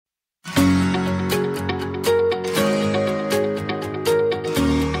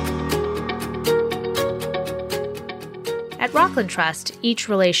At Rockland Trust, each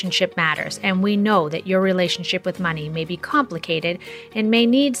relationship matters, and we know that your relationship with money may be complicated and may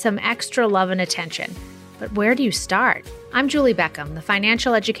need some extra love and attention. But where do you start? I'm Julie Beckham, the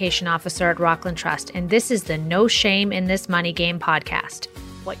Financial Education Officer at Rockland Trust, and this is the No Shame in This Money Game podcast.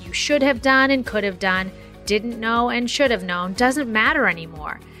 What you should have done and could have done, didn't know and should have known, doesn't matter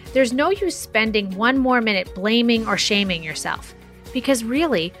anymore. There's no use spending one more minute blaming or shaming yourself. Because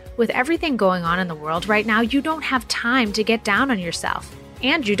really, with everything going on in the world right now, you don't have time to get down on yourself.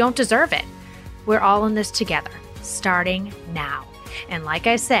 And you don't deserve it. We're all in this together, starting now. And like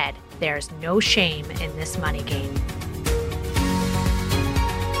I said, there's no shame in this money game.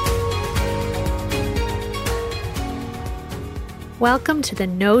 Welcome to the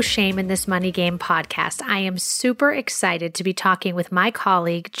No Shame in This Money Game podcast. I am super excited to be talking with my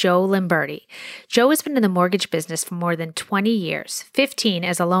colleague, Joe Lamberti. Joe has been in the mortgage business for more than 20 years, 15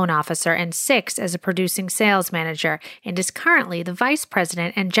 as a loan officer and 6 as a producing sales manager, and is currently the vice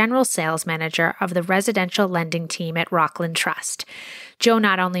president and general sales manager of the residential lending team at Rockland Trust. Joe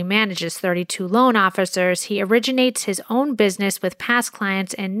not only manages 32 loan officers, he originates his own business with past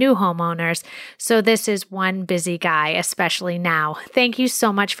clients and new homeowners. So this is one busy guy, especially now. Thank you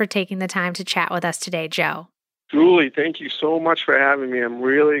so much for taking the time to chat with us today, Joe. Julie, thank you so much for having me. I'm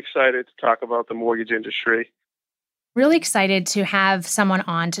really excited to talk about the mortgage industry. Really excited to have someone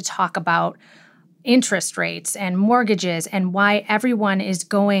on to talk about interest rates and mortgages and why everyone is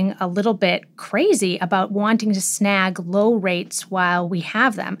going a little bit crazy about wanting to snag low rates while we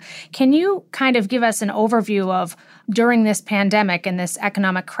have them. Can you kind of give us an overview of, during this pandemic and this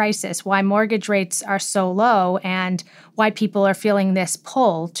economic crisis, why mortgage rates are so low and why people are feeling this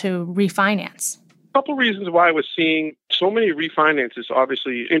pull to refinance? A couple reasons why we're seeing so many refinances.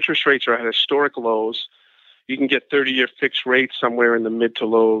 Obviously, interest rates are at historic lows. You can get 30-year fixed rates somewhere in the mid to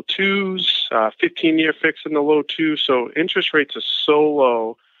low 2s, 15-year fixed in the low 2s. So interest rates are so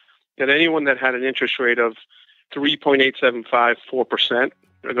low that anyone that had an interest rate of 3.875%, 4%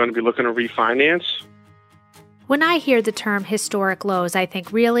 are going to be looking to refinance. When I hear the term historic lows, I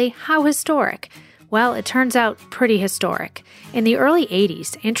think, really? How historic? Well, it turns out pretty historic. In the early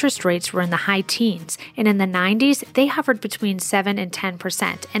 80s, interest rates were in the high teens, and in the 90s, they hovered between 7 and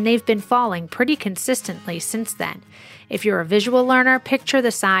 10%, and they've been falling pretty consistently since then. If you're a visual learner, picture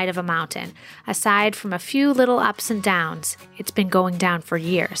the side of a mountain. Aside from a few little ups and downs, it's been going down for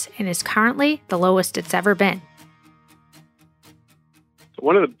years, and is currently the lowest it's ever been.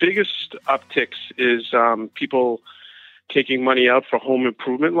 One of the biggest upticks is people taking money out for home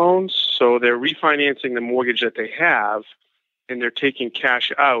improvement loans. So they're refinancing the mortgage that they have, and they're taking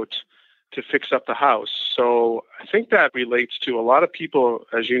cash out to fix up the house. So I think that relates to a lot of people,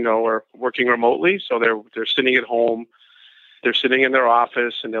 as you know, are working remotely. So they're sitting at home, they're sitting in their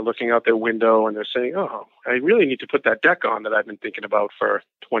office, and they're looking out their window, and they're saying, oh, I really need to put that deck on that I've been thinking about for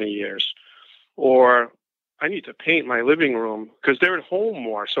 20 years. Or I need to paint my living room, because they're at home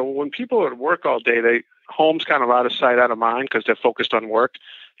more. So when people are at work all day, home's kind of out of sight, out of mind, because they're focused on work,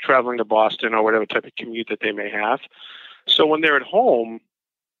 traveling to Boston or whatever type of commute that they may have. So when they're at home,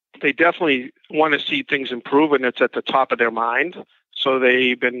 they definitely want to see things improve, and it's at the top of their mind. So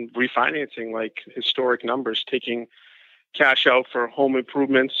they've been refinancing like historic numbers, taking cash out for home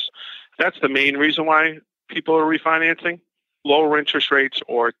improvements. That's the main reason why people are refinancing, lower interest rates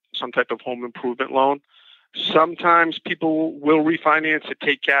or some type of home improvement loan. Sometimes people will refinance to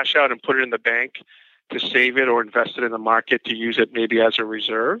take cash out and put it in the bank to save it or invest it in the market to use it maybe as a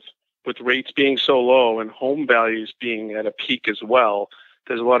reserve. With rates being so low and home values being at a peak as well,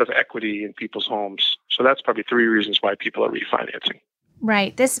 there's a lot of equity in people's homes. So that's probably 3 reasons why people are refinancing.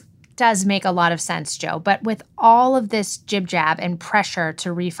 Right. This does make a lot of sense, Joe. But with all of this jib-jab and pressure to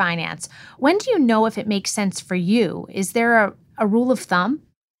refinance, when do you know if it makes sense for you? Is there a rule of thumb?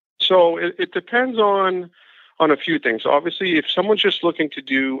 So it depends on a few things. Obviously, if someone's just looking to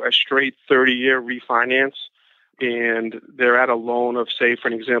do a straight 30-year refinance and they're at a loan of, say, for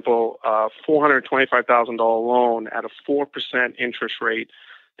an example, a $425,000 loan at a 4% interest rate,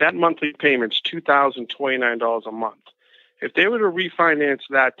 that monthly payment's $2,029 a month. If they were to refinance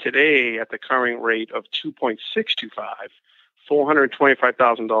that today at the current rate of 2.625,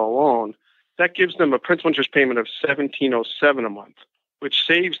 $425,000 loan, that gives them a principal interest payment of $1,707 a month, which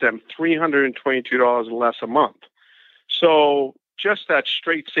saves them $322 less a month. So just that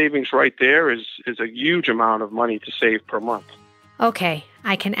straight savings right there is a huge amount of money to save per month. Okay,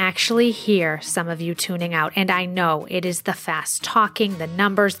 I can actually hear some of you tuning out, and I know it is the fast talking, the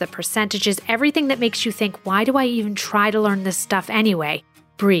numbers, the percentages, everything that makes you think, why do I even try to learn this stuff anyway?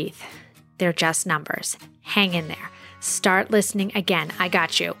 Breathe. They're just numbers. Hang in there. Start listening again. I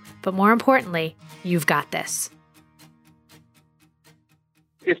got you. But more importantly, you've got this.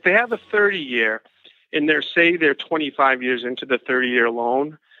 If they have a 30-year and they're 25 years into the 30-year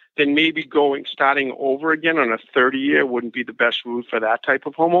loan, then maybe starting over again on a 30-year wouldn't be the best route for that type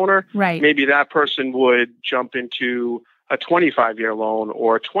of homeowner. Right. Maybe that person would jump into a 25-year loan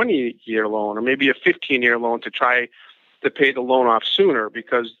or a 20-year loan or maybe a 15-year loan to try to pay the loan off sooner,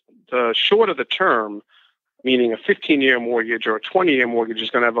 because the shorter the term, meaning a 15-year mortgage or a 20-year mortgage, is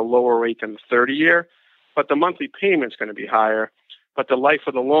going to have a lower rate than the 30-year, but the monthly payment's going to be higher, but the life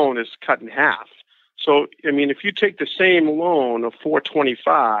of the loan is cut in half. So, I mean, if you take the same loan of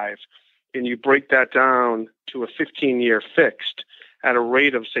 $425 and you break that down to a 15-year fixed at a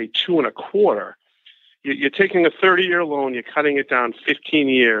rate of, say, 2.25%, you're taking a 30-year loan, you're cutting it down 15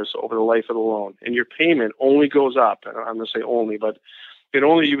 years over the life of the loan, and your payment only goes up. I'm going to say only, but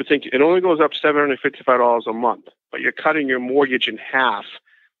you would think it only goes up $755 a month, but you're cutting your mortgage in half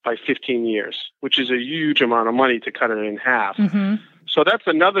by 15 years, which is a huge amount of money to cut it in half. Mm-hmm. So that's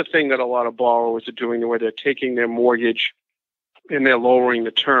another thing that a lot of borrowers are doing, where they're taking their mortgage and they're lowering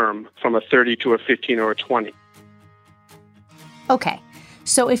the term from a 30 to a 15 or a 20. Okay,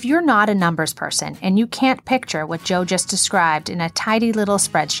 so if you're not a numbers person and you can't picture what Joe just described in a tidy little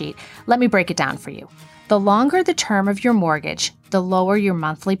spreadsheet, let me break it down for you. The longer the term of your mortgage, the lower your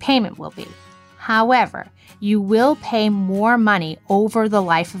monthly payment will be. However, you will pay more money over the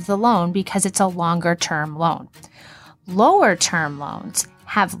life of the loan because it's a longer term loan. Lower term loans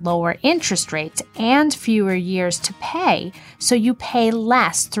have lower interest rates and fewer years to pay, so you pay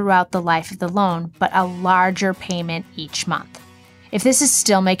less throughout the life of the loan, but a larger payment each month. If this is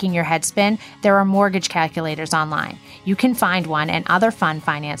still making your head spin, there are mortgage calculators online. You can find one and other fun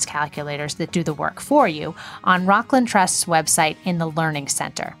finance calculators that do the work for you on Rockland Trust's website in the Learning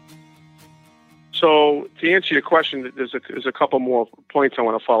Center. So to answer your question, there's a couple more points I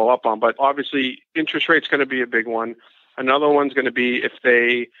want to follow up on, but obviously interest rate's going to be a big one. Another one's going to be if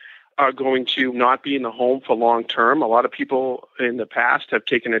they are going to not be in the home for long term. A lot of people in the past have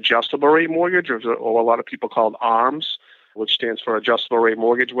taken adjustable rate mortgage, or a lot of people called ARMs, which stands for adjustable rate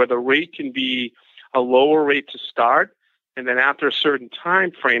mortgage, where the rate can be a lower rate to start, and then after a certain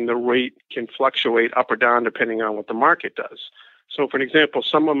time frame, the rate can fluctuate up or down depending on what the market does. So for an example,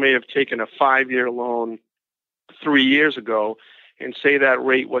 someone may have taken a 5-year loan 3 years ago, and say that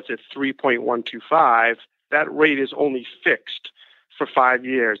rate was at 3.125, that rate is only fixed for 5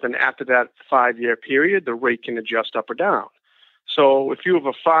 years. And after that 5-year period, the rate can adjust up or down. So if you have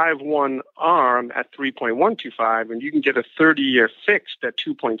a 5-1 ARM at 3.125 and you can get a 30-year fixed at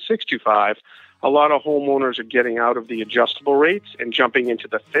 2.625, a lot of homeowners are getting out of the adjustable rates and jumping into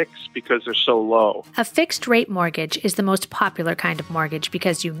the fixed because they're so low. A fixed rate mortgage is the most popular kind of mortgage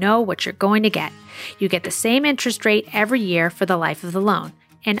because you know what you're going to get. You get the same interest rate every year for the life of the loan.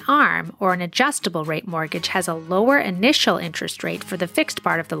 An ARM, or an adjustable rate mortgage, has a lower initial interest rate for the fixed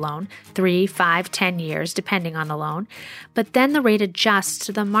part of the loan, 3, 5, 10 years, depending on the loan, but then the rate adjusts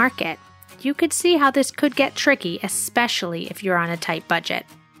to the market. You could see how this could get tricky, especially if you're on a tight budget.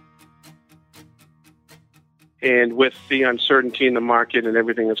 And with the uncertainty in the market and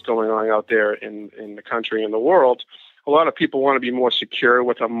everything that's going on out there in the country and the world, a lot of people want to be more secure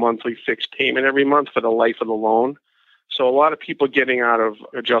with a monthly fixed payment every month for the life of the loan. So a lot of people getting out of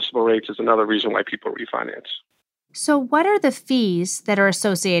adjustable rates is another reason why people refinance. So what are the fees that are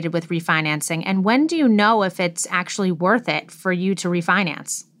associated with refinancing, and when do you know if it's actually worth it for you to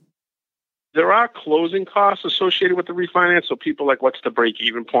refinance? There are closing costs associated with the refinance. So people like, what's the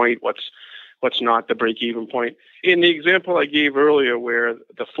break-even point? What's not the break-even point? In the example I gave earlier, where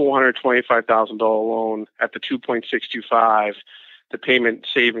the $425,000 loan at the 2.625, the payment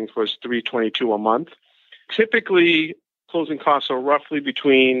savings was $322 a month. Typically, closing costs are roughly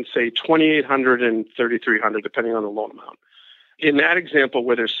between, say, $2,800 and $3,300, depending on the loan amount. In that example,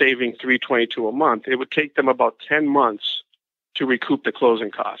 where they're saving $322 a month, it would take them about 10 months to recoup the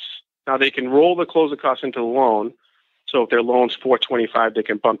closing costs. Now, they can roll the closing costs into the loan. So if their loan's $425, they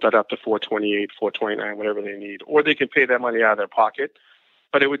can bump that up to $428, $429, whatever they need. Or they can pay that money out of their pocket.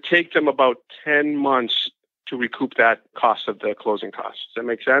 But it would take them about 10 months to recoup that cost of the closing costs. Does that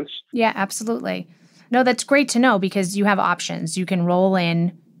make sense? Yeah, absolutely. No, that's great to know because you have options. You can roll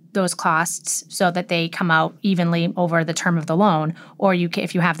in those costs so that they come out evenly over the term of the loan, or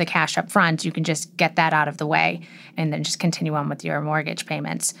if you have the cash up front, you can just get that out of the way and then just continue on with your mortgage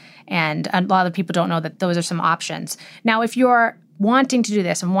payments. And a lot of people don't know that those are some options. Now, if you're wanting to do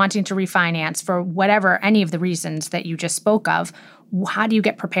this and wanting to refinance for whatever, any of the reasons that you just spoke of, how do you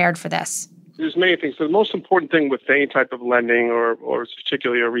get prepared for this? There's many things. So the most important thing with any type of lending or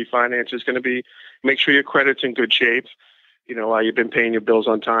particularly a refinance is going to be make sure your credit's in good shape. You've been paying your bills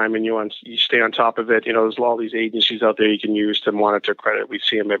on time and you stay on top of it. There's all these agencies out there you can use to monitor credit. We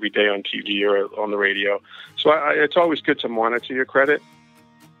see them every day on TV or on the radio. So it's always good to monitor your credit.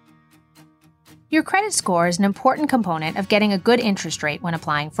 Your credit score is an important component of getting a good interest rate when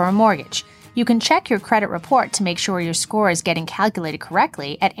applying for a mortgage. You can check your credit report to make sure your score is getting calculated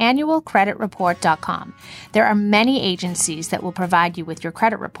correctly at annualcreditreport.com. There are many agencies that will provide you with your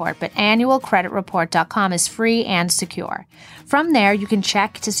credit report, but annualcreditreport.com is free and secure. From there, you can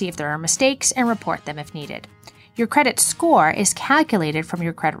check to see if there are mistakes and report them if needed. Your credit score is calculated from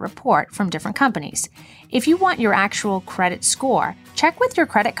your credit report from different companies. If you want your actual credit score, check with your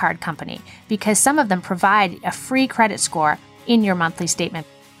credit card company because some of them provide a free credit score in your monthly statement.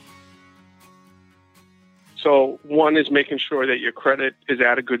 So one is making sure that your credit is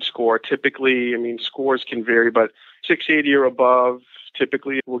at a good score. Typically, scores can vary, but 680 or above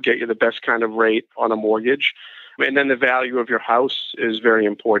typically will get you the best kind of rate on a mortgage. And then the value of your house is very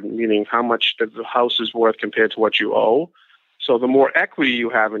important, meaning how much the house is worth compared to what you owe. So the more equity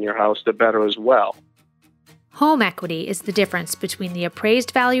you have in your house, the better as well. Home equity is the difference between the appraised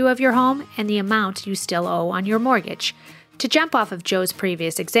value of your home and the amount you still owe on your mortgage. To jump off of Joe's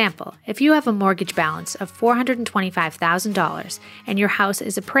previous example, if you have a mortgage balance of $425,000 and your house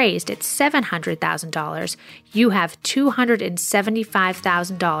is appraised at $700,000, you have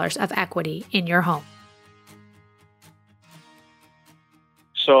 $275,000 of equity in your home.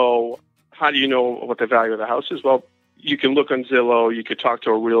 So how do you know what the value of the house is? Well, you can look on Zillow, you could talk to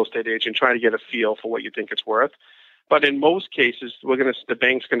a real estate agent, try to get a feel for what you think it's worth. But in most cases, the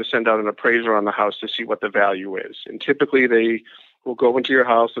bank's going to send out an appraiser on the house to see what the value is. And typically they will go into your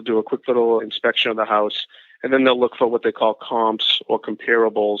house, they'll do a quick little inspection of the house, and then they'll look for what they call comps or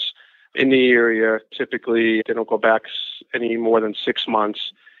comparables in the area. Typically, they don't go back any more than 6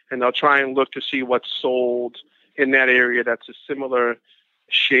 months. And they'll try and look to see what's sold in that area that's a similar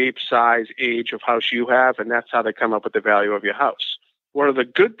shape, size, age of house you have, and that's how they come up with the value of your house. One of the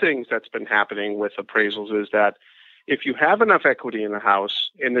good things that's been happening with appraisals is that if you have enough equity in the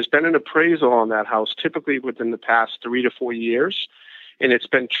house and there's been an appraisal on that house, typically within the past 3 to 4 years, and it's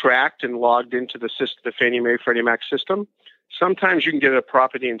been tracked and logged into the Fannie Mae Freddie Mac system, sometimes you can get a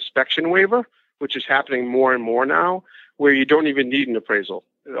property inspection waiver, which is happening more and more now, where you don't even need an appraisal.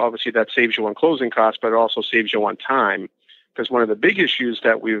 Obviously, that saves you on closing costs, but it also saves you on time. Because one of the big issues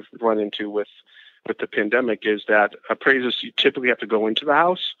that we've run into with the pandemic is that appraisers, you typically have to go into the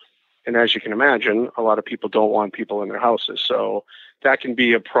house. And as you can imagine, a lot of people don't want people in their houses. So that can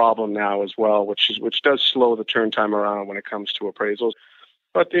be a problem now as well, which does slow the turn time around when it comes to appraisals.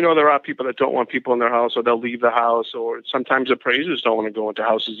 But, there are people that don't want people in their house, or they'll leave the house, or sometimes appraisers don't want to go into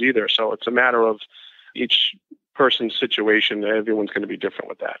houses either. So it's a matter of each person's situation. Everyone's going to be different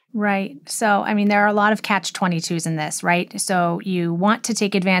with that. Right. So, there are a lot of catch-22s in this, right? So you want to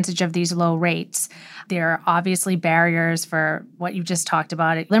take advantage of these low rates. There are obviously barriers for what you just talked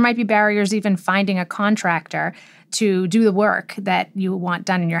about. There might be barriers even finding a contractor to do the work that you want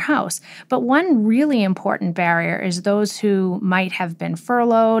done in your house. But one really important barrier is those who might have been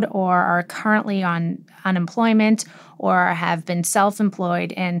furloughed or are currently on unemployment or have been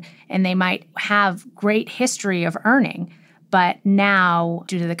self-employed and they might have great history of earning, but now,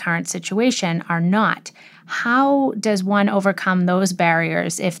 due to the current situation, are not. How does one overcome those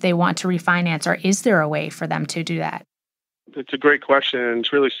barriers if they want to refinance, or is there a way for them to do that? It's a great question, and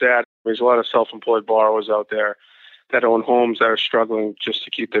it's really sad. There's a lot of self-employed borrowers out there that own homes that are struggling just to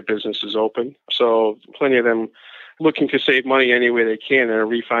keep their businesses open. So plenty of them looking to save money any way they can, and a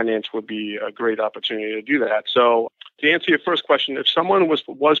refinance would be a great opportunity to do that. So to answer your first question, if someone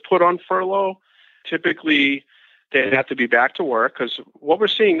was put on furlough, typically they'd have to be back to work, because what we're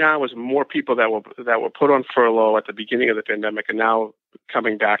seeing now is more people that were put on furlough at the beginning of the pandemic and now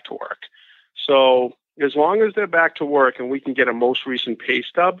coming back to work. So as long as they're back to work and we can get a most recent pay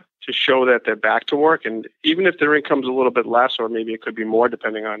stub to show that they're back to work, and even if their income's a little bit less, or maybe it could be more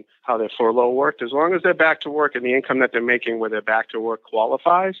depending on how their furlough worked, as long as they're back to work and the income that they're making where they're back to work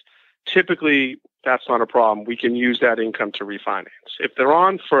qualifies, typically that's not a problem. We can use that income to refinance. If they're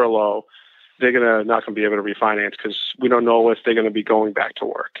on furlough, they're not going to be able to refinance because we don't know if they're going to be going back to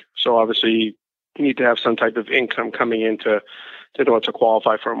work. So obviously you need to have some type of income coming in to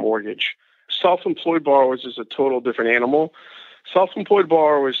qualify for a mortgage. Self-employed borrowers is a total different animal. Self-employed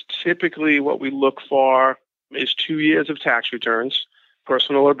borrowers, typically what we look for is 2 years of tax returns,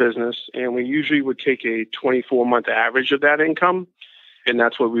 personal or business, and we usually would take a 24-month average of that income, and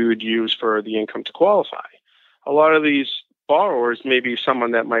that's what we would use for the income to qualify. A lot of these borrowers may be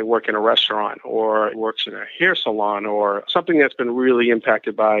someone that might work in a restaurant or works in a hair salon or something that's been really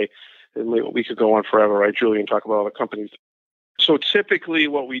impacted by, we could go on forever, right, Julie, and talk about all the companies So typically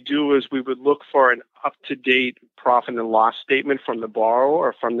what we do is we would look for an up-to-date profit and loss statement from the borrower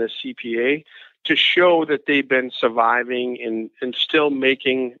or from the CPA to show that they've been surviving and still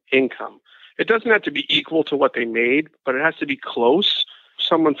making income. It doesn't have to be equal to what they made, but it has to be close.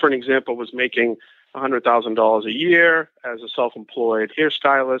 Someone, for an example, was making $100,000 a year as a self-employed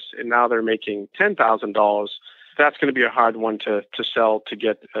hairstylist, and now they're making $10,000. That's going to be a hard one to sell to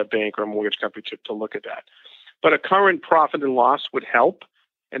get a bank or a mortgage company to look at that. But a current profit and loss would help.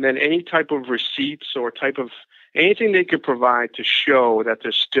 And then any type of receipts or type of anything they could provide to show that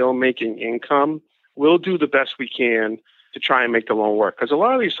they're still making income, we'll do the best we can to try and make the loan work. Because a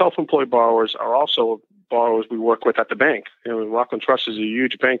lot of these self-employed borrowers are also borrowers we work with at the bank. Rockland Trust is a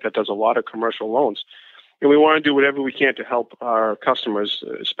huge bank that does a lot of commercial loans. And we want to do whatever we can to help our customers,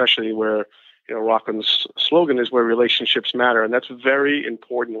 especially where Rockland's slogan is where relationships matter. And that's very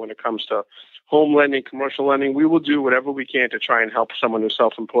important when it comes to home lending, commercial lending. We will do whatever we can to try and help someone who's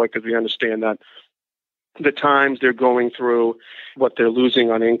self-employed because we understand that the times they're going through, what they're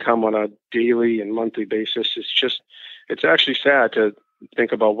losing on income on a daily and monthly basis, it's actually sad to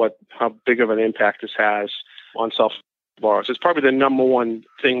think about how big of an impact this has on self-employed borrowers. It's probably the number one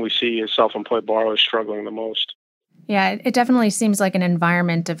thing we see is self-employed borrowers struggling the most. Yeah, it definitely seems like an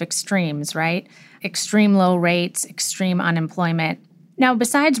environment of extremes, right? Extreme low rates, extreme unemployment. Now,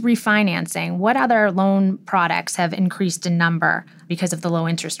 besides refinancing, what other loan products have increased in number because of the low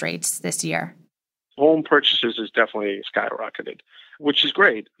interest rates this year? Home purchases has definitely skyrocketed, which is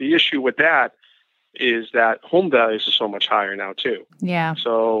great. The issue with that is that home values are so much higher now, too. Yeah.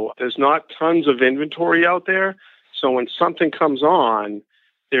 So there's not tons of inventory out there. So when something comes on,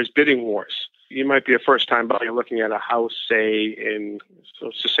 there's bidding wars. You might be a first-time buyer looking at a house, say,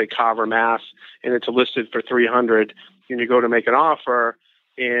 let's just say Carver, Mass., and it's listed for $300,000, and you go to make an offer,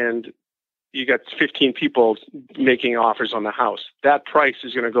 and you got 15 people making offers on the house. That price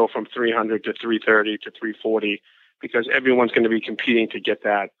is going to go from $300,000 to $330,000 to $340,000 because everyone's going to be competing to get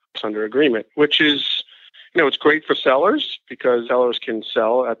that under agreement, which is, it's great for sellers because sellers can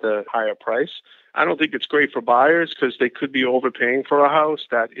sell at the higher price. I don't think it's great for buyers because they could be overpaying for a house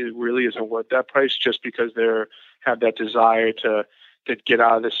that it really isn't worth that price just because they have that desire to get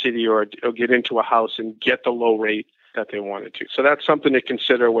out of the city or get into a house and get the low rate that they wanted to. So that's something to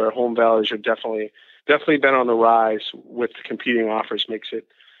consider where home values are definitely been on the rise with competing offers.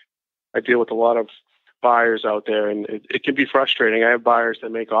 I deal with a lot of buyers out there and it can be frustrating. I have buyers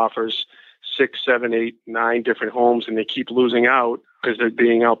that make offers 6, 7, 8, 9 different homes and they keep losing out because they're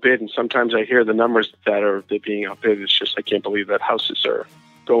being outbid. And sometimes I hear the numbers they're being outbid. It's just, I can't believe that houses are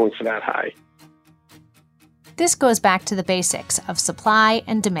going for that high. This goes back to the basics of supply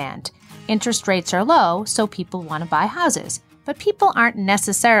and demand. Interest rates are low, so people want to buy houses. But people aren't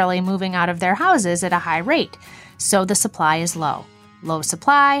necessarily moving out of their houses at a high rate, so the supply is low. Low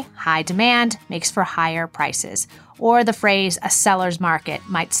supply, high demand makes for higher prices. Or the phrase, a seller's market,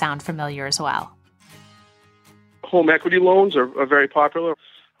 might sound familiar as well. Home equity loans are very popular.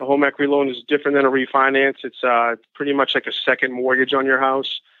 A home equity loan is different than a refinance. It's pretty much like a second mortgage on your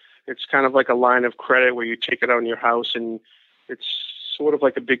house. It's kind of like a line of credit where you take it out on your house, and it's sort of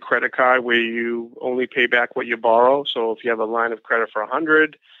like a big credit card where you only pay back what you borrow. So if you have a line of credit for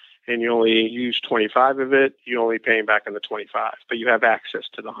 $100 and you only use $25 of it, you're only paying back on the $25, but you have access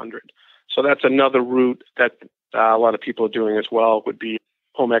to the $100. So that's another route that a lot of people are doing as well, would be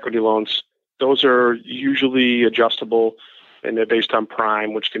home equity loans. Those are usually adjustable and they're based on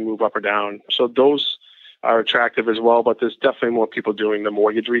prime, which can move up or down. So those are attractive as well, but there's definitely more people doing the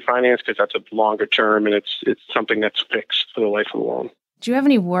mortgage refinance because that's a longer term and it's something that's fixed for the life of the loan. Do you have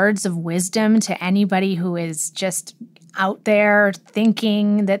any words of wisdom to anybody who is just out there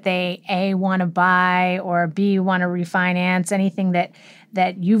thinking that they A, want to buy or B, want to refinance? Anything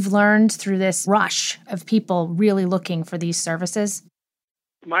that you've learned through this rush of people really looking for these services?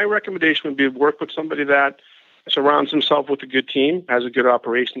 My recommendation would be work with somebody that surrounds himself with a good team, has a good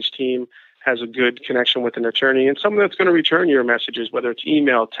operations team, has a good connection with an attorney, and someone that's going to return your messages, whether it's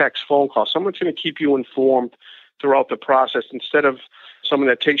email, text, phone call. Someone's going to keep you informed throughout the process instead of someone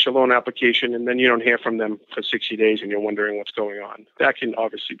that takes your loan application and then you don't hear from them for 60 days and you're wondering what's going on. That can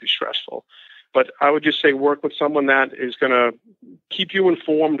obviously be stressful. But I would just say work with someone that is going to keep you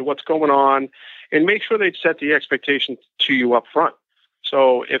informed what's going on and make sure they set the expectation to you up front.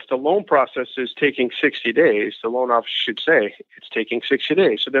 So if the loan process is taking 60 days, the loan officer should say it's taking 60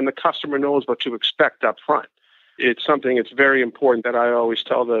 days. So then the customer knows what to expect up front. It's something that's very important that I always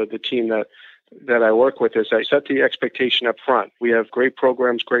tell the team that I work with is I set the expectation up front. We have great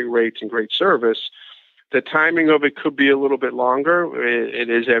programs, great rates, and great service, The timing of it could be a little bit longer. It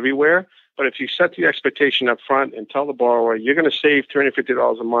is everywhere. But if you set the expectation up front and tell the borrower you're going to save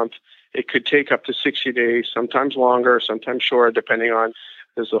 $350 a month, it could take up to 60 days, sometimes longer, sometimes shorter, depending on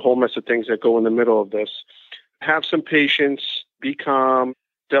there's a whole mess of things that go in the middle of this. Have some patience, be calm.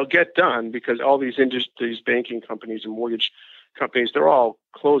 They'll get done because all these banking companies and mortgage companies, they're all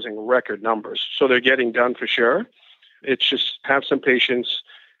closing record numbers. So they're getting done for sure. It's just have some patience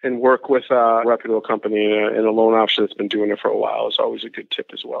and work with a reputable company and a loan officer that's been doing it for a while is always a good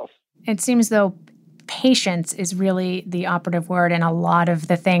tip as well. It seems though patience is really the operative word in a lot of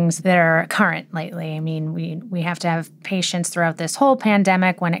the things that are current lately. I mean, we have to have patience throughout this whole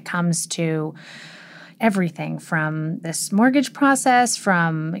pandemic when it comes to everything from this mortgage process,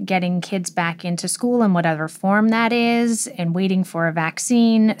 from getting kids back into school in whatever form that is, and waiting for a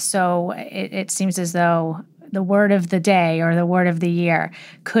vaccine. So it seems as though the word of the day or the word of the year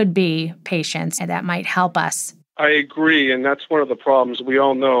could be patience, and that might help us. I agree, and that's one of the problems we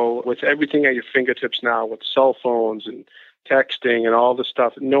all know with everything at your fingertips now, with cell phones and texting and all the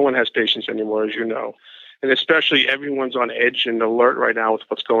stuff. No one has patience anymore, as you know. And especially everyone's on edge and alert right now with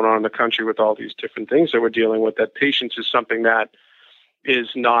what's going on in the country with all these different things that we're dealing with. That patience is something that is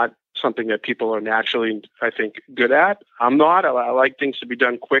not something that people are naturally, I think, good at. I'm not. I like things to be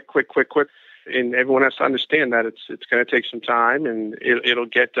done quick. And everyone has to understand that it's going to take some time and it'll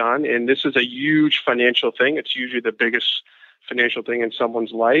get done. And this is a huge financial thing. It's usually the biggest financial thing in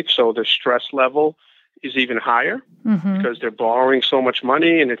someone's life. So the stress level is even higher because they're borrowing so much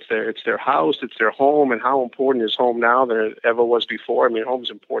money and it's their house, it's their home. And how important is home now than it ever was before? I mean,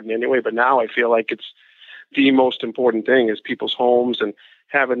 home's important anyway, but now I feel like it's the most important thing is people's homes and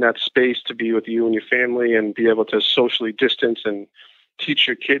having that space to be with you and your family and be able to socially distance and teach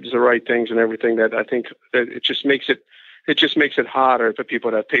your kids the right things and everything. That I think that it just makes it harder for people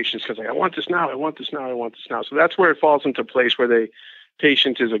to have patience because I want this now. So that's where it falls into place where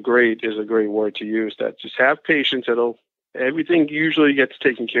patience is a great word to use. That just have patience. Everything usually gets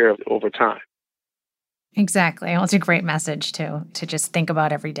taken care of over time. Exactly. Well, it's a great message to just think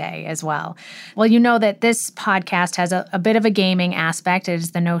about every day as well. Well, you know that this podcast has a bit of a gaming aspect. It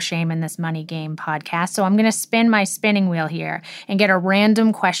is the No Shame in This Money Game podcast. So I'm going to spin my spinning wheel here and get a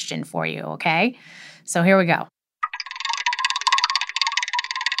random question for you, okay? So here we go.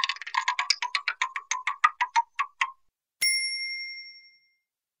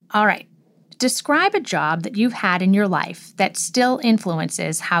 All right. Describe a job that you've had in your life that still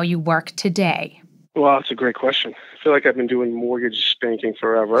influences how you work today. Well, that's a great question. I feel like I've been doing mortgage banking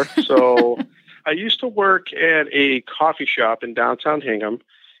forever. So I used to work at a coffee shop in downtown Hingham.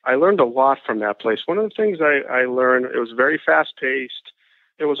 I learned a lot from that place. One of the things I learned, it was very fast-paced.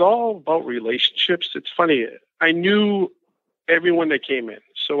 It was all about relationships. It's funny. I knew everyone that came in.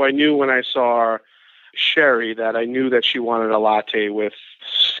 So I knew when I saw Sherry that I knew that she wanted a latte with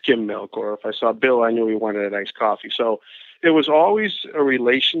skim milk. Or if I saw Bill, I knew he wanted a nice coffee. So it was always a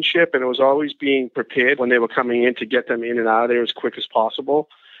relationship, and it was always being prepared when they were coming in to get them in and out of there as quick as possible.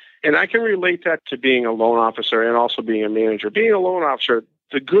 And I can relate that to being a loan officer and also being a manager. Being a loan officer,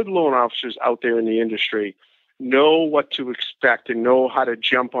 the good loan officers out there in the industry know what to expect and know how to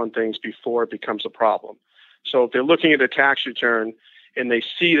jump on things before it becomes a problem. So if they're looking at a tax return and they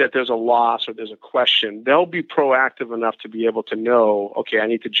see that there's a loss or there's a question, they'll be proactive enough to be able to know, okay, I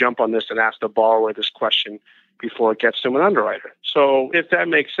need to jump on this and ask the borrower this question before it gets to an underwriter. So if that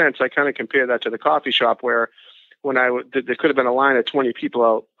makes sense, I kind of compare that to the coffee shop where when there could have been a line of 20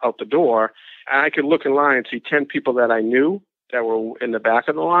 people out the door, and I could look in line and see 10 people that I knew that were in the back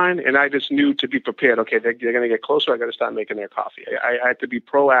of the line, and I just knew to be prepared. Okay, they're going to get closer. I got to start making their coffee. I had to be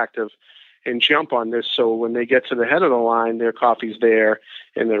proactive and jump on this so when they get to the head of the line, their coffee's there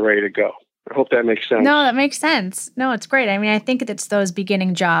and they're ready to go. I hope that makes sense. No, that makes sense. No, it's great. I mean, I think it's those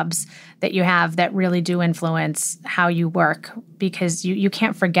beginning jobs that you have that really do influence how you work because you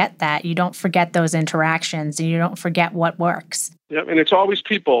can't forget that. You don't forget those interactions and you don't forget what works. Yep, and it's always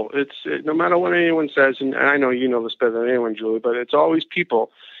people. No matter what anyone says, and I know you know this better than anyone, Julie, but it's always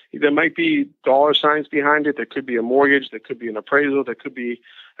people. There might be dollar signs behind it. There could be a mortgage. There could be an appraisal. There could be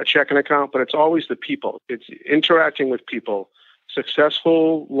a checking account, but it's always the people. It's interacting with people.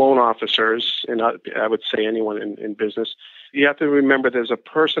 Successful loan officers, and I would say anyone in business, you have to remember there's a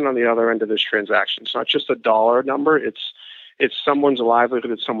person on the other end of this transaction. It's not just a dollar number. It's someone's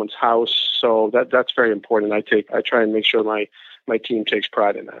livelihood. It's someone's house. So that's very important. I try and make sure my team takes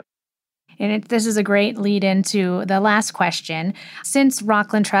pride in that. And this is a great lead into the last question. Since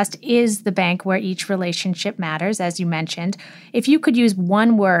Rockland Trust is the bank where each relationship matters, as you mentioned, if you could use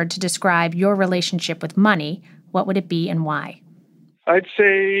one word to describe your relationship with money, what would it be and why? I'd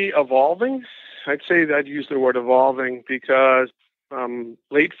say evolving. I'd say that I'd use the word evolving because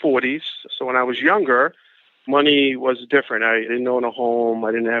late 40s. So when I was younger, money was different. I didn't own a home.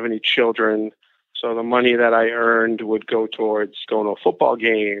 I didn't have any children. So the money that I earned would go towards going to a football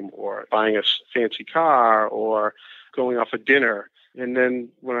game or buying a fancy car or going off a dinner. And then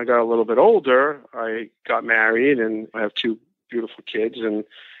when I got a little bit older, I got married and I have 2 beautiful kids. And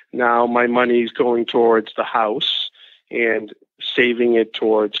now my money's going towards the house and saving it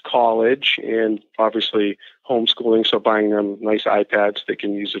towards college and obviously homeschooling. So buying them nice iPads, they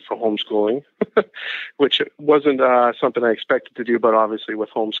can use it for homeschooling, which wasn't something I expected to do, but obviously with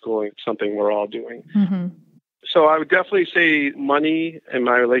homeschooling, it's something we're all doing. Mm-hmm. So I would definitely say money and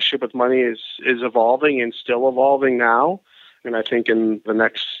my relationship with money is evolving and still evolving now. And I think in the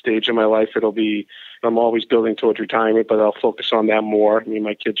next stage of my life, I'm always building towards retirement, but I'll focus on that more. I mean,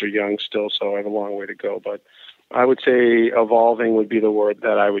 my kids are young still, so I have a long way to go. But I would say evolving would be the word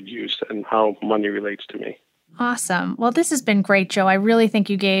that I would use and how money relates to me. Awesome. Well, this has been great, Joe. I really think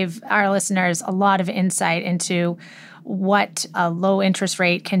you gave our listeners a lot of insight into what a low interest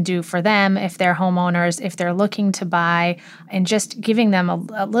rate can do for them if they're homeowners, if they're looking to buy, and just giving them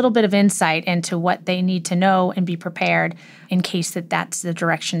a little bit of insight into what they need to know and be prepared in case that's the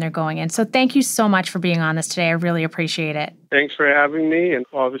direction they're going in. So thank you so much for being on this today. I really appreciate it. Thanks for having me. And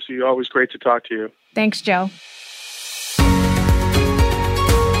obviously, always great to talk to you. Thanks, Joe.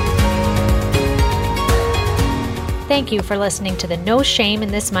 Thank you for listening to the No Shame in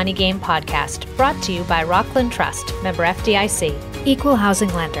This Money Game podcast, brought to you by Rockland Trust, member FDIC, equal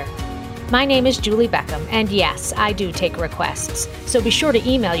housing lender. My name is Julie Beckham, and yes, I do take requests. So be sure to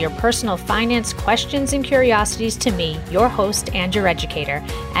email your personal finance questions and curiosities to me, your host and your educator,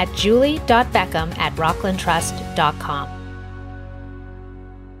 at julie.beckham@rocklandtrust.com.